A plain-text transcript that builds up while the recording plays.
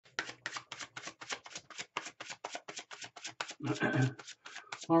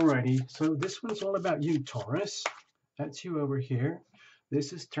Alrighty, so this one's all about you, Taurus. That's you over here.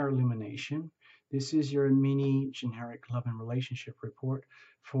 This is Tarot Lumination. This is your mini generic love and relationship report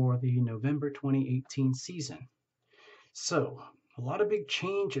for the November 2018 season. So, a lot of big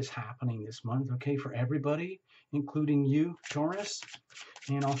changes happening this month, okay, for everybody, including you, Taurus.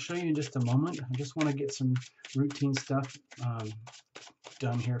 And I'll show you in just a moment. I just want to get some routine stuff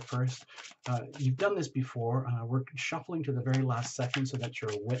done here first. You've done this before. We're shuffling to the very last second so that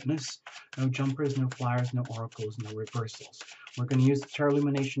you're a witness. No jumpers, no flyers, no oracles, no reversals. We're going to use the Tarot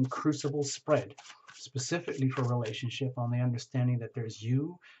Illumination Crucible spread specifically for relationship on the understanding that there's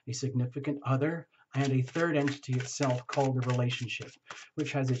you, a significant other, and a third entity itself called the relationship,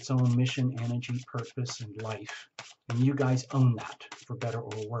 which has its own mission, energy, purpose, and life. And you guys own that, for better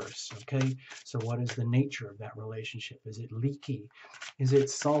or worse, okay? So what is the nature of that relationship? Is it leaky? Is it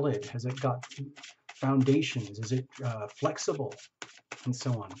solid? Has it got foundations? Is it flexible? And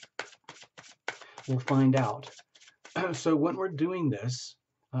so on. We'll find out. So when we're doing this,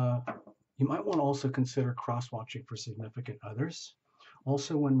 you might want to also consider cross-watching for significant others.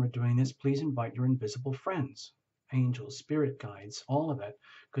 Also, when we're doing this, please invite your invisible friends, angels, spirit guides, all of it,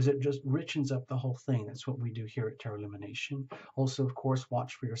 because it just richens up the whole thing. That's what we do here at Tarot Illumination. Also, of course,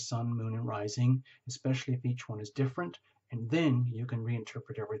 watch for your sun, moon, and rising, especially if each one is different, and then you can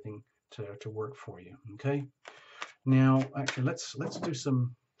reinterpret everything to work for you, okay? Now, actually, let's do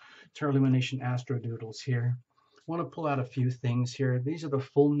some Tarot Illumination Astro Doodles here. I want to pull out a few things here. These are the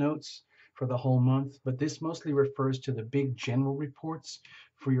full notes for the whole month, but this mostly refers to the big general reports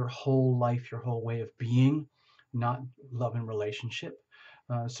for your whole life, your whole way of being, not love and relationship.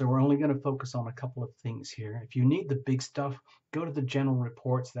 So we're only going to focus on a couple of things here. If you need the big stuff, go to the general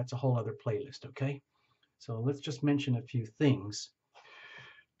reports. That's a whole other playlist, okay? So let's just mention a few things.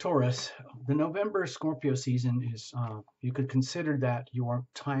 Taurus, the November Scorpio season is, you could consider that your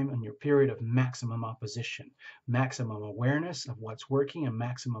time and your period of maximum opposition, maximum awareness of what's working and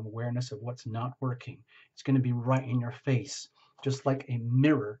maximum awareness of what's not working. It's going to be right in your face, just like a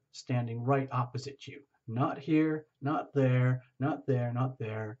mirror standing right opposite you. Not here, not there, not there, not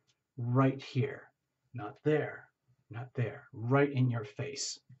there, right here. Not there, not there, right in your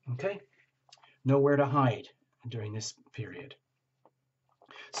face. Okay? Nowhere to hide during this period.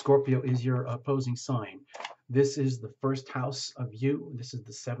 Scorpio is your opposing sign. This is the first house of you. This is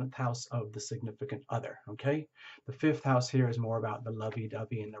the seventh house of the significant other, okay? The fifth house here is more about the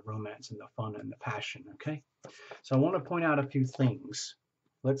lovey-dovey and the romance and the fun and the passion, okay? So I want to point out a few things.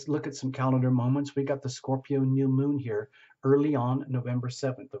 Let's look at some calendar moments. We got the Scorpio new moon here early on November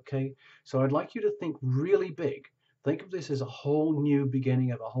 7th, okay? So I'd like you to think really big. Think of this as a whole new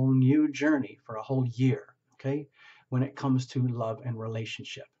beginning of a whole new journey for a whole year, okay? When it comes to love and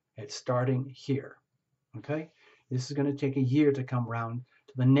relationship. It's starting here, okay? This is going to take a year to come around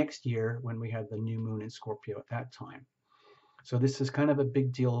to the next year when we have the new moon in Scorpio at that time. So this is kind of a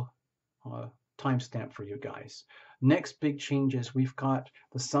big deal timestamp for you guys. Next big changes, we've got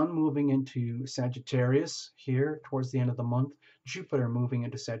the sun moving into Sagittarius here towards the end of the month, Jupiter moving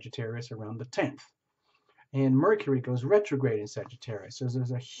into Sagittarius around the 10th. And Mercury goes retrograde in Sagittarius. So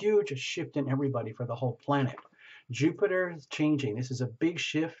there's a huge shift in everybody for the whole planet. Jupiter is changing. This is a big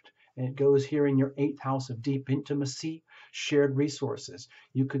shift, and it goes here in your 8th house of deep intimacy, shared resources.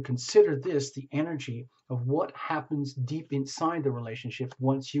 You could consider this the energy of what happens deep inside the relationship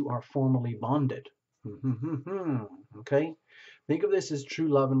once you are formally bonded. Okay? Think of this as true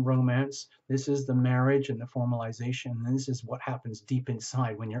love and romance. This is the marriage and the formalization, and this is what happens deep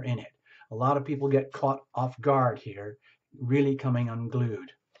inside when you're in it. A lot of people get caught off guard here, really coming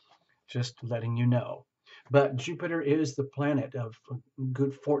unglued. Just letting you know. But Jupiter is the planet of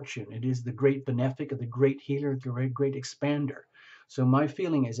good fortune. It is the great benefic, the great healer, the great expander. So my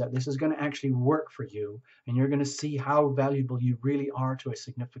feeling is that this is going to actually work for you, and you're going to see how valuable you really are to a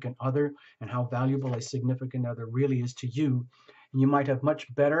significant other and how valuable a significant other really is to you. And you might have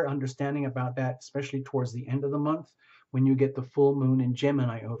much better understanding about that, especially towards the end of the month when you get the full moon in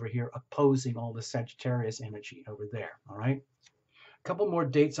Gemini over here opposing all the Sagittarius energy over there, all right? A couple more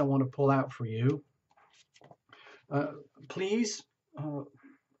dates I want to pull out for you. Please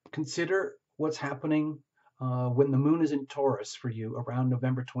consider what's happening when the moon is in Taurus for you around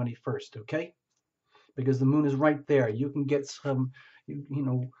November 21st, okay? Because the moon is right there. You can get some,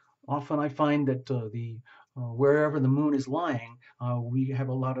 often I find that wherever the moon is lying, we have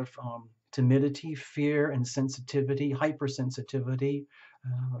a lot of timidity, fear, and sensitivity, hypersensitivity,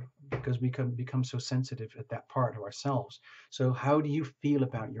 because we can become so sensitive at that part of ourselves. So how do you feel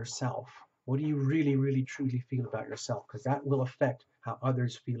about yourself? What do you really, really, truly feel about yourself? Because that will affect how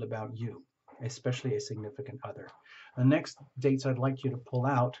others feel about you. especially a significant other. The next dates I'd like you to pull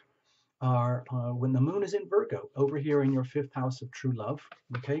out are when the moon is in Virgo, over here in your 5th house of true love.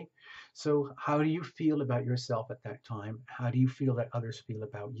 Okay, so how do you feel about yourself at that time? How do you feel that others feel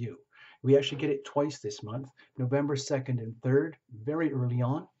about you? We actually get it twice this month, November 2nd and 3rd, very early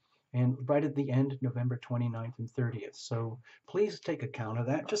on, and right at the end, November 29th and 30th. So please take account of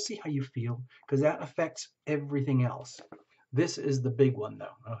that. Just see how you feel, because that affects everything else. This is the big one,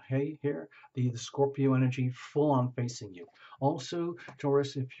 though. Okay, here, the Scorpio energy full on facing you. Also,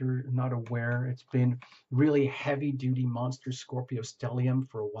 Taurus, if you're not aware, it's been really heavy duty monster Scorpio stellium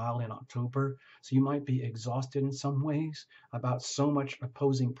for a while in October. So you might be exhausted in some ways about so much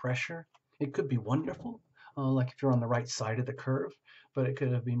opposing pressure. It could be wonderful, like if you're on the right side of the curve, but it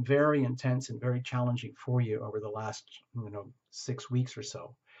could have been very intense and very challenging for you over the last, 6 weeks or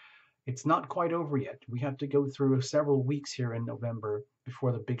so. It's not quite over yet. We have to go through several weeks here in November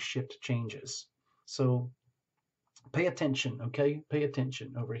before the big shift changes. So pay attention, okay? Pay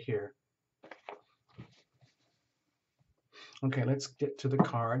attention over here. Okay, let's get to the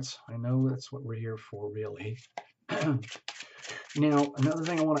cards. I know that's what we're here for, really. Now, another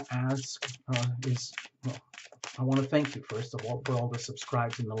thing I want to ask is, well, I want to thank you, first of all, for all the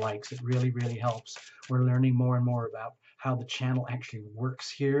subscribes and the likes. It really, really helps. We're learning more and more about how the channel actually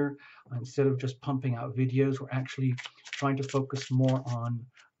works here. Instead of just pumping out videos, we're actually trying to focus more on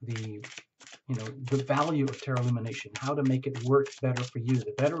the value of Tarot Illumination, how to make it work better for you.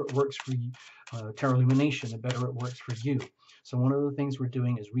 The better it works for Tarot Illumination, the better it works for you. So one of the things we're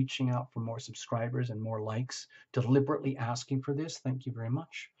doing is reaching out for more subscribers and more likes, deliberately asking for this. Thank you very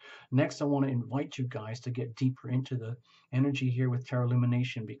much. Next, I want to invite you guys to get deeper into the energy here with Tarot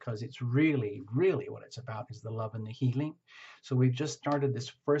Illumination, because it's really, really what it's about is the love and the healing. So we've just started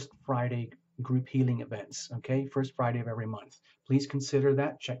this first Friday group healing events, okay? First Friday of every month. Please consider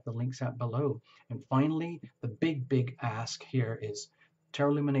that. Check the links out below. And finally, the big ask here is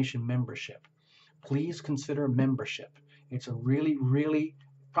Tarot Illumination membership. Please consider membership. It's a really, really,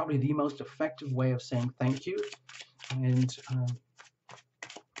 probably the most effective way of saying thank you and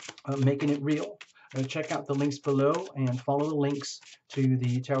making it real. Check out the links below and follow the links to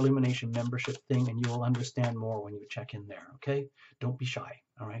the Tarot Illumination membership thing, and you will understand more when you check in there, okay? Don't be shy,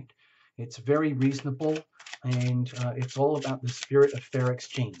 all right? It's very reasonable, and it's all about the spirit of fair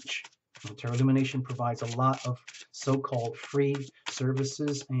exchange. And Tarot Illumination provides a lot of so-called free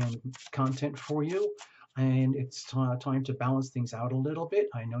services and content for you, and it's time to balance things out a little bit.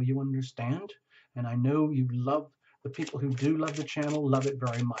 I know you understand, and I know you love, the people who do love the channel love it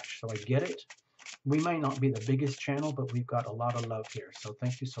very much, so I get it. We might not be the biggest channel, but we've got a lot of love here, so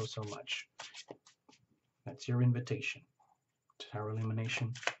thank you so much. That's your invitation. Tarot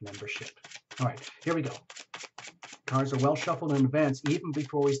Illumination membership. All right, here we go. Cards are well shuffled in advance, even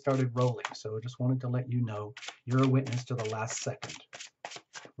before we started rolling, so I just wanted to let you know you're a witness to the last second.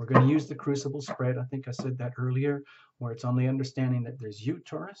 We're going to use the crucible spread. I think I said that earlier, where it's on the understanding that there's you,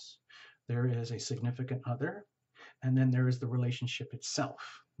 Taurus, there is a significant other, and then there is the relationship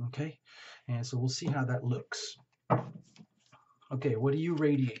itself, okay? And so we'll see how that looks. Okay, what are you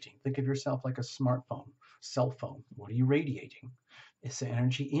radiating? Think of yourself like a smartphone, cell phone. What are you radiating? It's the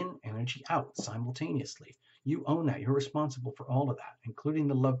energy in, energy out simultaneously. You own that. You're responsible for all of that, including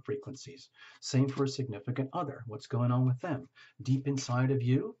the love frequencies. Same for a significant other. What's going on with them? Deep inside of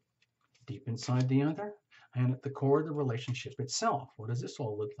you, deep inside the other, and at the core of the relationship itself. What does this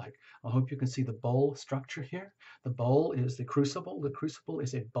all look like? I hope you can see the bowl structure here. The bowl is the crucible. The crucible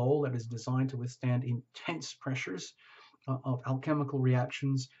is a bowl that is designed to withstand intense pressures of alchemical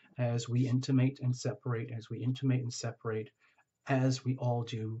reactions as we intimate and separate, as we all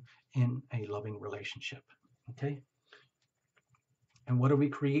do in a loving relationship. Okay? And what are we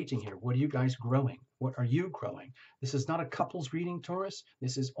creating here? What are you guys growing? What are you growing? This is not a couples reading, Taurus.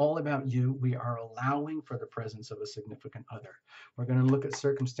 This is all about you. We are allowing for the presence of a significant other. We're going to look at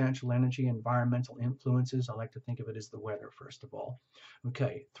circumstantial energy, environmental influences. I like to think of it as the weather, first of all.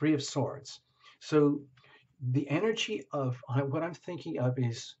 Okay, 3 of Swords. So the energy of what I'm thinking of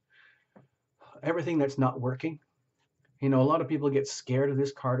is everything that's not working. You know, a lot of people get scared of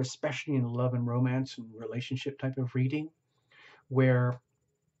this card, especially in love and romance and relationship type of reading, where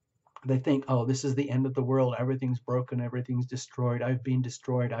they think, oh, this is the end of the world. Everything's broken. Everything's destroyed. I've been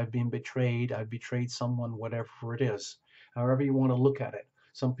destroyed. I've been betrayed. I've betrayed someone, whatever it is. However you want to look at it.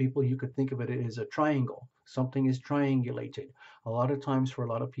 Some people, you could think of it as a triangle. Something is triangulated. A lot of times for a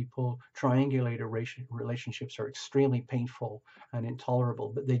lot of people, triangulated relationships are extremely painful and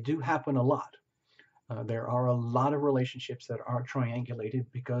intolerable, but they do happen a lot. There are a lot of relationships that are triangulated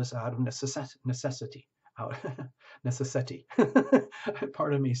because out of necessity, out necessity.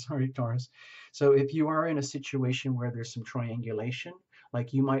 Pardon me, sorry, Taurus. So if you are in a situation where there's some triangulation,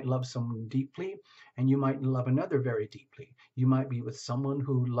 like you might love someone deeply and you might love another very deeply. You might be with someone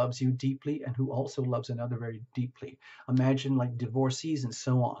who loves you deeply and who also loves another very deeply. Imagine like divorcees and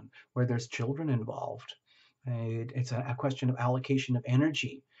so on, where there's children involved. It's a question of allocation of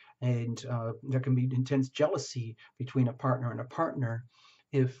energy, and there can be intense jealousy between a partner and a partner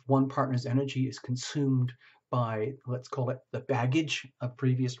if one partner's energy is consumed by, let's call it, the baggage of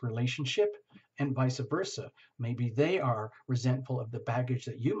previous relationship, and vice versa. Maybe they are resentful of the baggage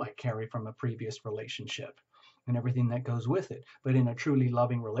that you might carry from a previous relationship and everything that goes with it. But in a truly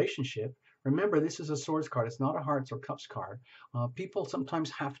loving relationship, remember, this is a swords card. It's not a hearts or cups card. People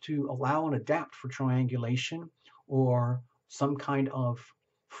sometimes have to allow and adapt for triangulation or some kind of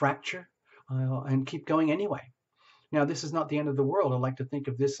fracture and keep going anyway. Now, this is not the end of the world. I like to think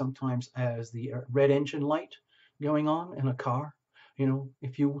of this sometimes as the red engine light going on in a car. You know,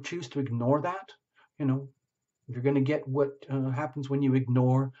 if you choose to ignore that, you know, you're going to get what happens when you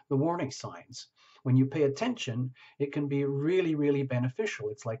ignore the warning signs. When you pay attention, it can be really, really beneficial.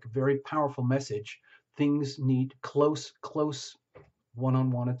 It's like a very powerful message. Things need close, close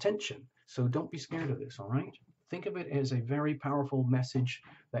one-on-one attention. So don't be scared of this, all right? Think of it as a very powerful message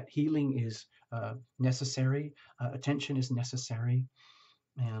that healing is necessary, attention is necessary,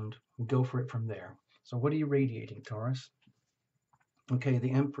 and go for it from there. So what are you radiating, Taurus? Okay,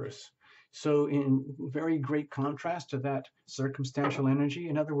 the Empress. So in very great contrast to that circumstantial energy,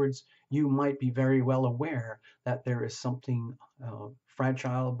 in other words, you might be very well aware that there is something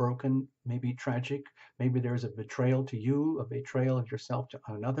fragile, broken, maybe tragic. Maybe there's a betrayal to you, a betrayal of yourself to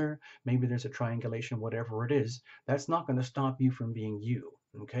another. Maybe there's a triangulation, whatever it is. That's not going to stop you from being you,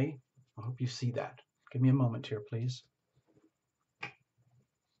 okay? I hope you see that. Give me a moment here, please.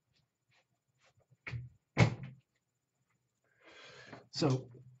 So,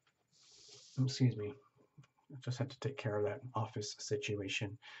 excuse me. I just had to take care of that office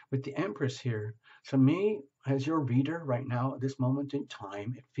situation. With the Empress here, to me, as your reader right now, at this moment in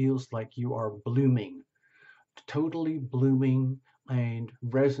time, it feels like you are blooming, totally blooming and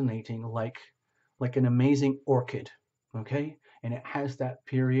resonating like an amazing orchid, okay? And it has that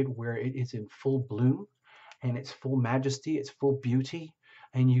period where it is in full bloom and its full majesty, its full beauty,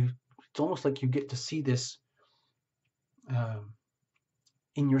 and it's almost like you get to see this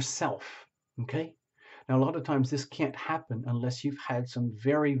in yourself, okay? Now, a lot of times this can't happen unless you've had some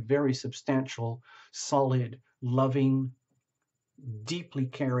very, very substantial, solid, loving, deeply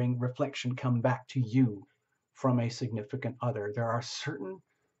caring reflection come back to you from a significant other. There are certain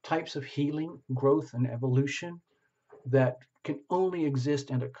types of healing, growth, and evolution that can only exist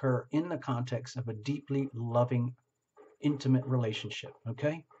and occur in the context of a deeply loving, intimate relationship,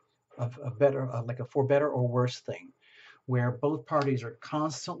 okay? Of a better, like a for better or worse thing, where both parties are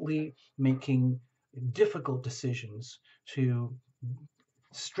constantly making difficult decisions to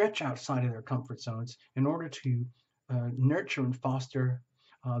stretch outside of their comfort zones in order to nurture and foster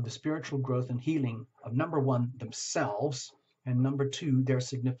the spiritual growth and healing of, number one, themselves, and number two, their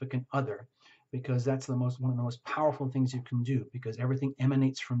significant other, because that's one of the most powerful things you can do, because everything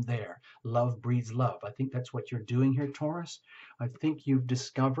emanates from there. Love breeds love. I think that's what you're doing here, Taurus. I think you've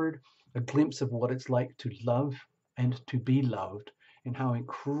discovered a glimpse of what it's like to love and to be loved, and how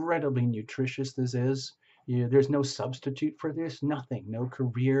incredibly nutritious this is. There's no substitute for this, nothing, no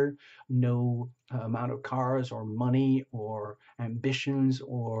career, no amount of cars or money or ambitions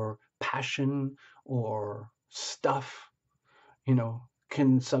or passion or stuff,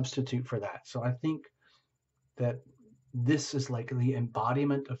 can substitute for that. So I think that this is like the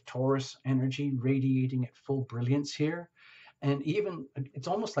embodiment of Taurus energy radiating at full brilliance here. And even it's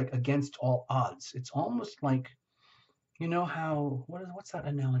almost like against all odds. It's almost like, how, what's that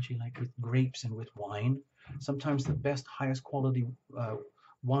analogy like with grapes and with wine? Sometimes the best, highest quality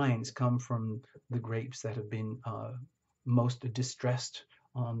wines come from the grapes that have been most distressed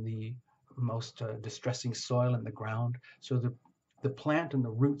on the most distressing soil in the ground. So the plant and the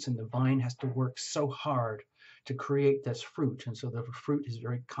roots and the vine has to work so hard to create this fruit. And so the fruit is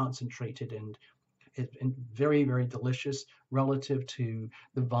very concentrated and very, very delicious relative to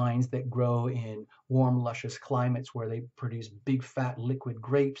the vines that grow in warm, luscious climates where they produce big, fat, liquid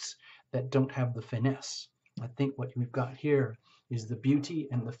grapes that don't have the finesse. I think what we've got here is the beauty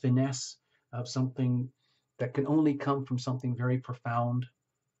and the finesse of something that can only come from something very profound,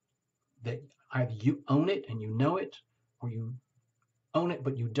 that either you own it and you know it, or you own it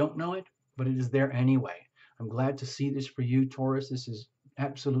but you don't know it, but it is there anyway. I'm glad to see this for you, Taurus. This is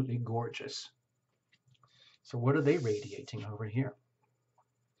absolutely gorgeous. So what are they radiating over here?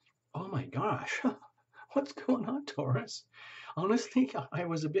 Oh my gosh. What's going on, Taurus? Honestly, I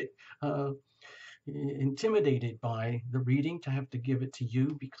was a bit uh, intimidated by the reading to have to give it to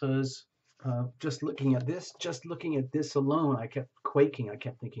you because just looking at this alone, I kept quaking. I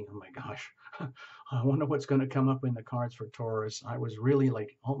kept thinking, oh my gosh, I wonder what's going to come up in the cards for Taurus. I was really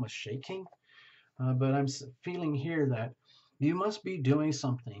like almost shaking, but I'm feeling here that you must be doing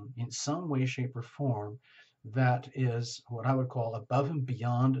something in some way, shape, or form that is what I would call above and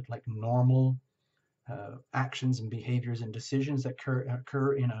beyond like normal actions and behaviors and decisions that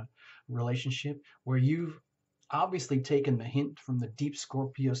occur in a relationship where you've obviously taken the hint from the deep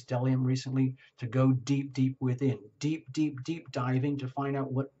Scorpio stellium recently to go deep, deep within, deep diving to find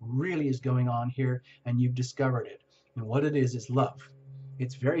out what really is going on here, and you've discovered it. And what it is love.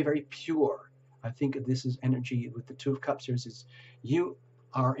 It's very, very pure. I think this is energy with the Two of Cups here is you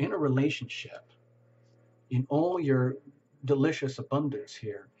are in a relationship in all your delicious abundance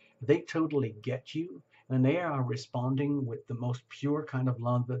here. They totally get you, and they are responding with the most pure kind of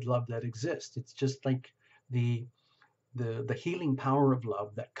love that exists. It's just like the the healing power of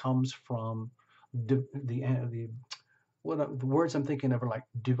love that comes from the what the words I'm thinking of are like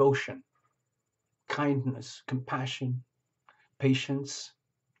devotion, kindness, compassion, patience,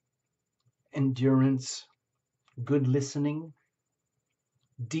 endurance, good listening,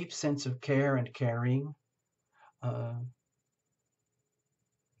 deep sense of care and caring. Uh,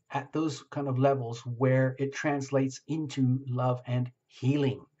 at those kind of levels where it translates into love and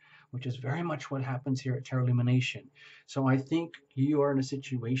healing, which is very much what happens here at Terra Illumination. So I think you are in a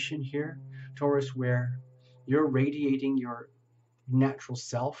situation here, Taurus, where you're radiating your natural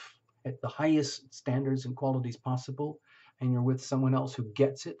self at the highest standards and qualities possible, and you're with someone else who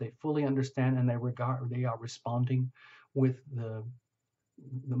gets it, they fully understand, and they are responding with the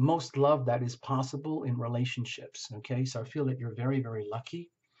most love that is possible in relationships. Okay, so I feel that you're very, very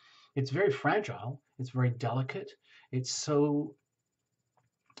lucky. It's very fragile. It's very delicate. It's so,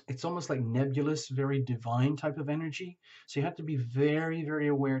 it's almost like nebulous, very divine type of energy. So you have to be very, very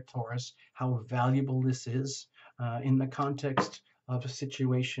aware, Taurus, how valuable this is in the context of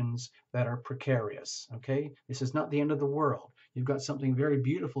situations that are precarious. Okay, this is not the end of the world. You've got something very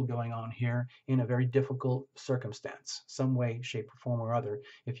beautiful going on here in a very difficult circumstance, some way, shape, or form or other,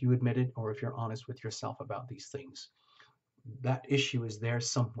 if you admit it or if you're honest with yourself about these things. That issue is there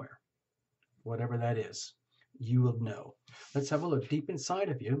somewhere. Whatever that is, you will know. Let's have a look deep inside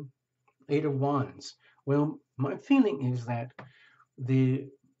of you. Eight of Wands. Well, my feeling is that the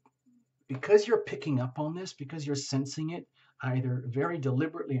because you're picking up on this, because you're sensing it, either very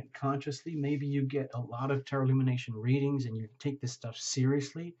deliberately and consciously, maybe you get a lot of Tarot Illumination readings and you take this stuff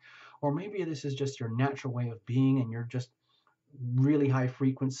seriously, or maybe this is just your natural way of being and you're just really high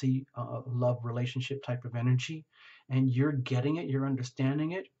frequency love relationship type of energy, and you're getting it, you're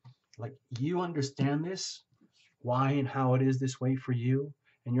understanding it. Like you understand this, why and how it is this way for you,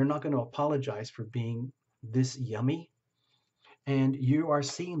 and you're not going to apologize for being this yummy. And you are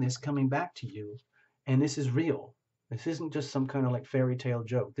seeing this coming back to you, and this is real. This isn't just some kind of like fairy tale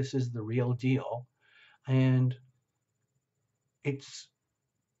joke. This is the real deal, and it's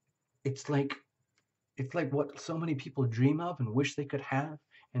it's like it's like what so many people dream of and wish they could have.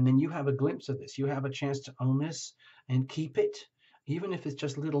 And then you have a glimpse of this. You have a chance to own this and keep it, even if it's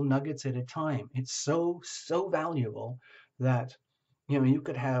just little nuggets at a time. It's so valuable that you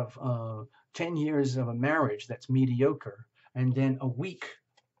could have 10 years of a marriage that's mediocre, and then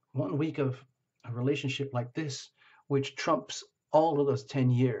 1 week of a relationship like this, which trumps all of those 10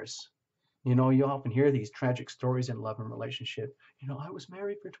 years. You often hear these tragic stories in love and relationship. I was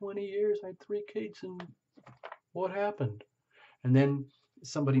married for 20 years, I had 3 kids, and what happened? And then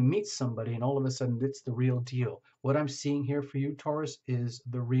somebody meets somebody, and all of a sudden, it's the real deal. What I'm seeing here for you, Taurus, is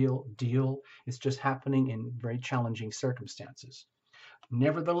the real deal. It's just happening in very challenging circumstances.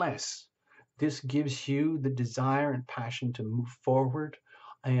 Nevertheless, this gives you the desire and passion to move forward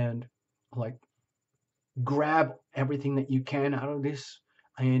and like grab everything that you can out of this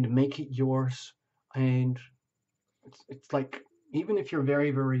and make it yours. And it's like, even if you're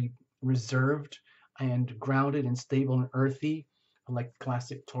very, very reserved and grounded and stable and earthy, like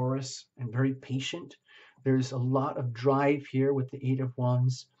classic Taurus, and very patient, there's a lot of drive here with the Eight of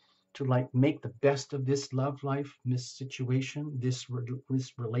Wands to like make the best of this love life, this situation, this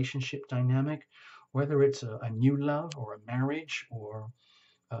relationship dynamic, whether it's a new love or a marriage or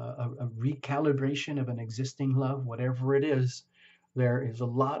a recalibration of an existing love, whatever it is. There is a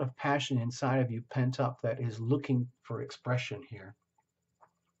lot of passion inside of you pent up that is looking for expression here.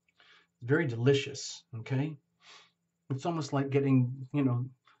 Very delicious, okay? It's almost like getting,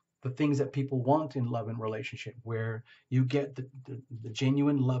 the things that people want in love and relationship, where you get the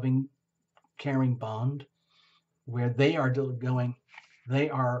genuine, loving, caring bond where they are going, they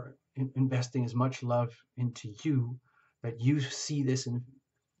are investing as much love into you that you see this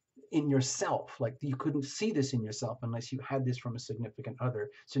in yourself. Like you couldn't see this in yourself unless you had this from a significant other.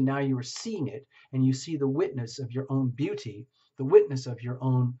 So now you are seeing it, and you see the witness of your own beauty, the witness of your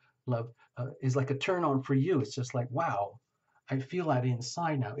own love is like a turn on for you. It's just like, wow, I feel that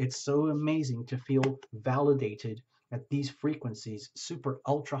inside now. It's so amazing to feel validated at these frequencies, super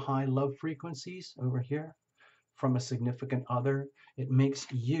ultra high love frequencies over here from a significant other. It makes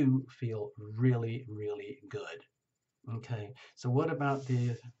you feel really, really good. Okay, so what about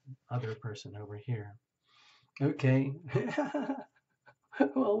the other person over here? Okay,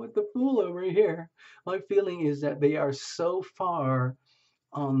 well, with the Fool over here, my feeling is that they are so far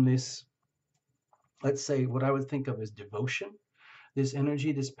on this, let's say, what I would think of as devotion, this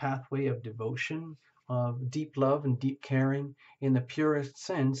energy, this pathway of devotion, of deep love and deep caring in the purest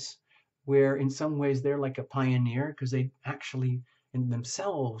sense, where in some ways they're like a pioneer because they actually, in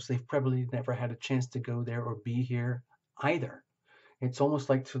themselves, they've probably never had a chance to go there or be here either. It's almost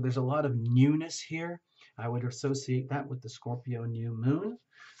like, so there's a lot of newness here. I would associate that with the Scorpio new moon.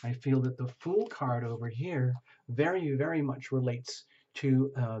 I feel that the Fool card over here very, very much relates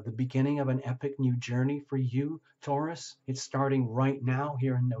to the beginning of an epic new journey for you, Taurus. It's starting right now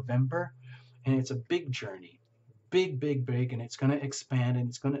here in November, and it's a big journey. Big, big, big, and it's going to expand, and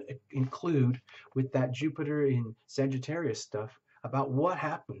it's going to include with that Jupiter in Sagittarius stuff about what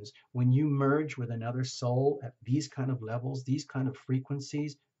happens when you merge with another soul at these kind of levels, these kind of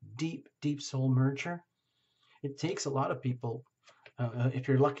frequencies, deep, deep soul merger. It takes a lot of people, if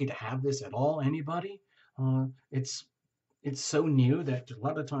you're lucky to have this at all, anybody, uh, it's it's so new that a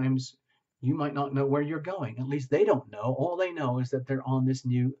lot of times you might not know where you're going. At least they don't know. All they know is that they're on this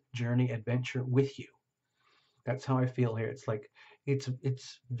new journey adventure with you. That's how I feel here. It's like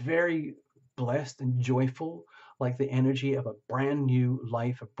it's very blessed and joyful, like the energy of a brand new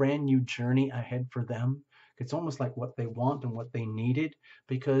life, a brand new journey ahead for them. It's almost like what they want and what they needed,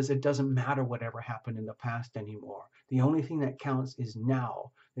 because it doesn't matter whatever happened in the past anymore. The only thing that counts is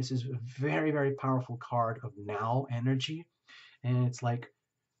now. This is a very, very powerful card of now energy. And it's like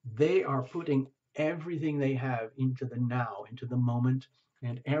they are putting everything they have into the now, into the moment.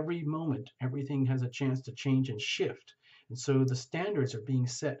 And every moment, everything has a chance to change and shift. And so the standards are being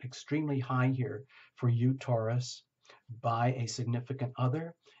set extremely high here for you, Taurus, by a significant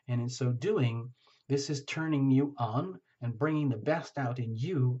other. And in so doing, this is turning you on and bringing the best out in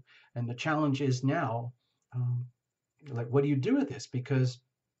you. And the challenge is now, like, what do you do with this? Because,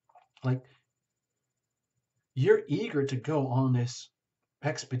 like, you're eager to go on this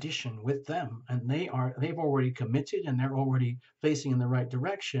expedition with them, and they've already committed and they're already facing in the right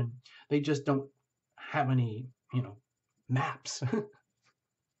direction. They just don't have any, maps.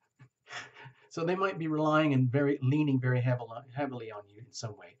 So they might be relying and leaning very heavily on you in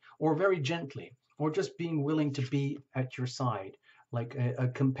some way, or very gently, or just being willing to be at your side, like a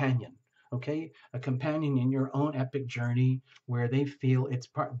companion. Okay, a companion in your own epic journey, where they feel it's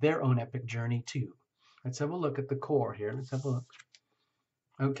part their own epic journey too. Let's have a look at the core here. Let's have a look.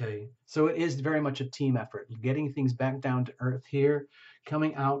 Okay, so it is very much a team effort, getting things back down to earth here,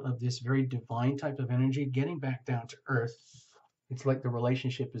 coming out of this very divine type of energy, getting back down to earth. It's like the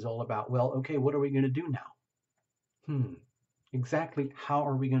relationship is all about, well, okay, what are we going to do now? Exactly how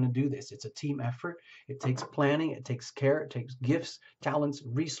are we going to do this? It's a team effort. It takes planning, it takes care, it takes gifts, talents,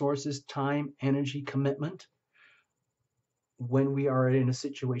 resources, time, energy, commitment. When we are in a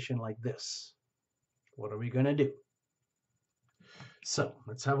situation like this, what are we going to do? So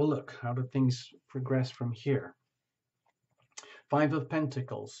let's have a look. How do things progress from here? Five of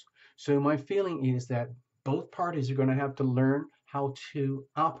Pentacles. So my feeling is that both parties are going to have to learn how to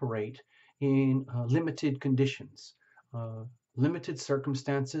operate in limited conditions, limited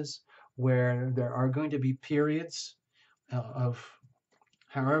circumstances, where there are going to be periods of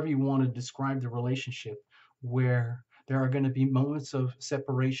however you want to describe the relationship, where there are going to be moments of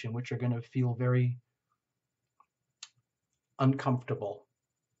separation which are going to feel very uncomfortable.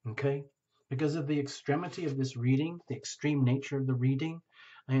 Okay? Because of the extremity of this reading, the extreme nature of the reading,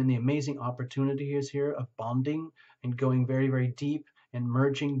 and the amazing opportunity is here of bonding and going very, very deep and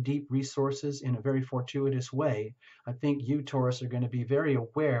merging deep resources in a very fortuitous way. I think you, Taurus, are going to be very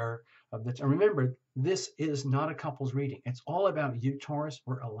aware of this. And remember, this is not a couple's reading. It's all about you, Taurus.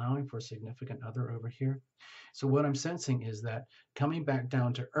 We're allowing for a significant other over here. So what I'm sensing is that coming back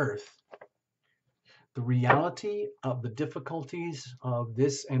down to earth, the reality of the difficulties of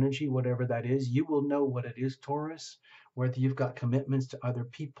this energy, whatever that is, you will know what it is, Taurus, whether you've got commitments to other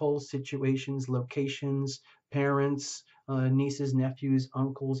people, situations, locations, parents, nieces, nephews,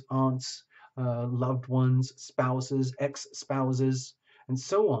 uncles, aunts, loved ones, spouses, ex-spouses, and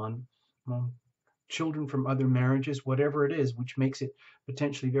so on, children from other marriages, whatever it is, which makes it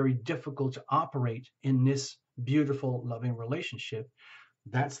potentially very difficult to operate in this beautiful, loving relationship.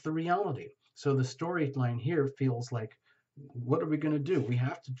 That's the reality. So the storyline here feels like, what are we going to do? We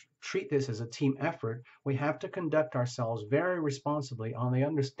have to treat this as a team effort. We have to conduct ourselves very responsibly on the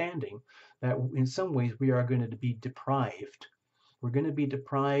understanding that in some ways we are going to be deprived. We're going to be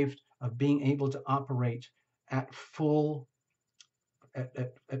deprived of being able to operate at full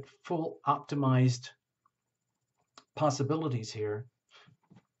optimized possibilities here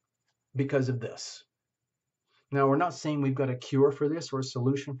because of this. Now, we're not saying we've got a cure for this or a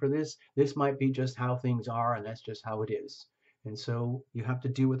solution for this. This might be just how things are, and that's just how it is. And so you have to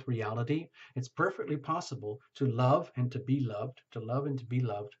deal with reality. It's perfectly possible to love and to be loved, to love and to be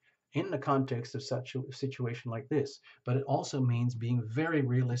loved in the context of such a situation like this. But it also means being very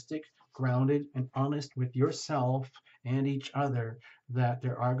realistic, grounded, and honest with yourself and each other, that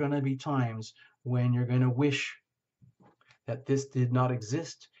there are going to be times when you're going to wish that this did not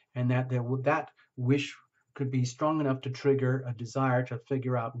exist, and that that wish could be strong enough to trigger a desire to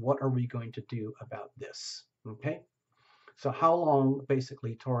figure out, what are we going to do about this? Okay? So how long,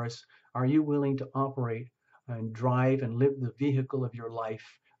 basically, Taurus, are you willing to operate and drive and live the vehicle of your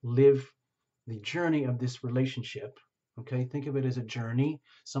life, live the journey of this relationship? Okay, think of it as a journey,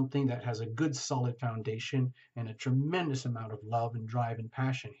 something that has a good solid foundation and a tremendous amount of love and drive and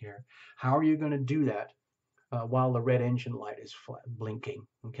passion here. How are you going to do that while the red engine light is blinking?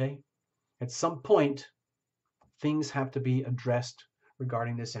 Okay, at some point, things have to be addressed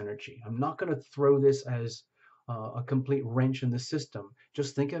regarding this energy. I'm not going to throw this as a complete wrench in the system.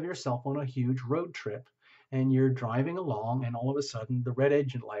 Just think of yourself on a huge road trip, and you're driving along, and all of a sudden the red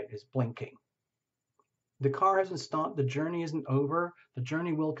engine light is blinking. The car hasn't stopped, the journey isn't over, the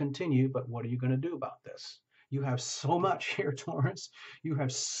journey will continue, but what are you going to do about this? You have so much here, Taurus. You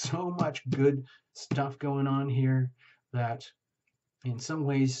have so much good stuff going on here that in some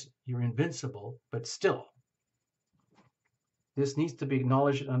ways you're invincible, but still, this needs to be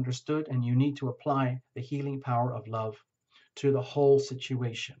acknowledged and understood, and you need to apply the healing power of love to the whole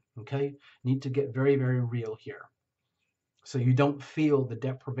situation, okay? Need to get very, very real here. So you don't feel the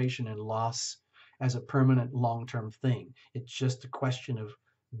deprivation and loss as a permanent long-term thing. It's just a question of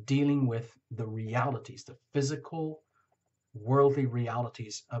dealing with the realities, the physical, worldly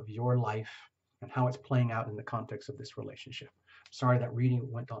realities of your life and how it's playing out in the context of this relationship. Sorry that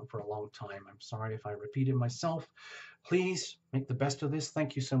reading went on for a long time. I'm sorry if I repeated myself. Please make the best of this.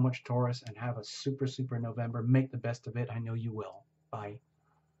 Thank you so much, Taurus, and have a super, super November. Make the best of it. I know you will. Bye.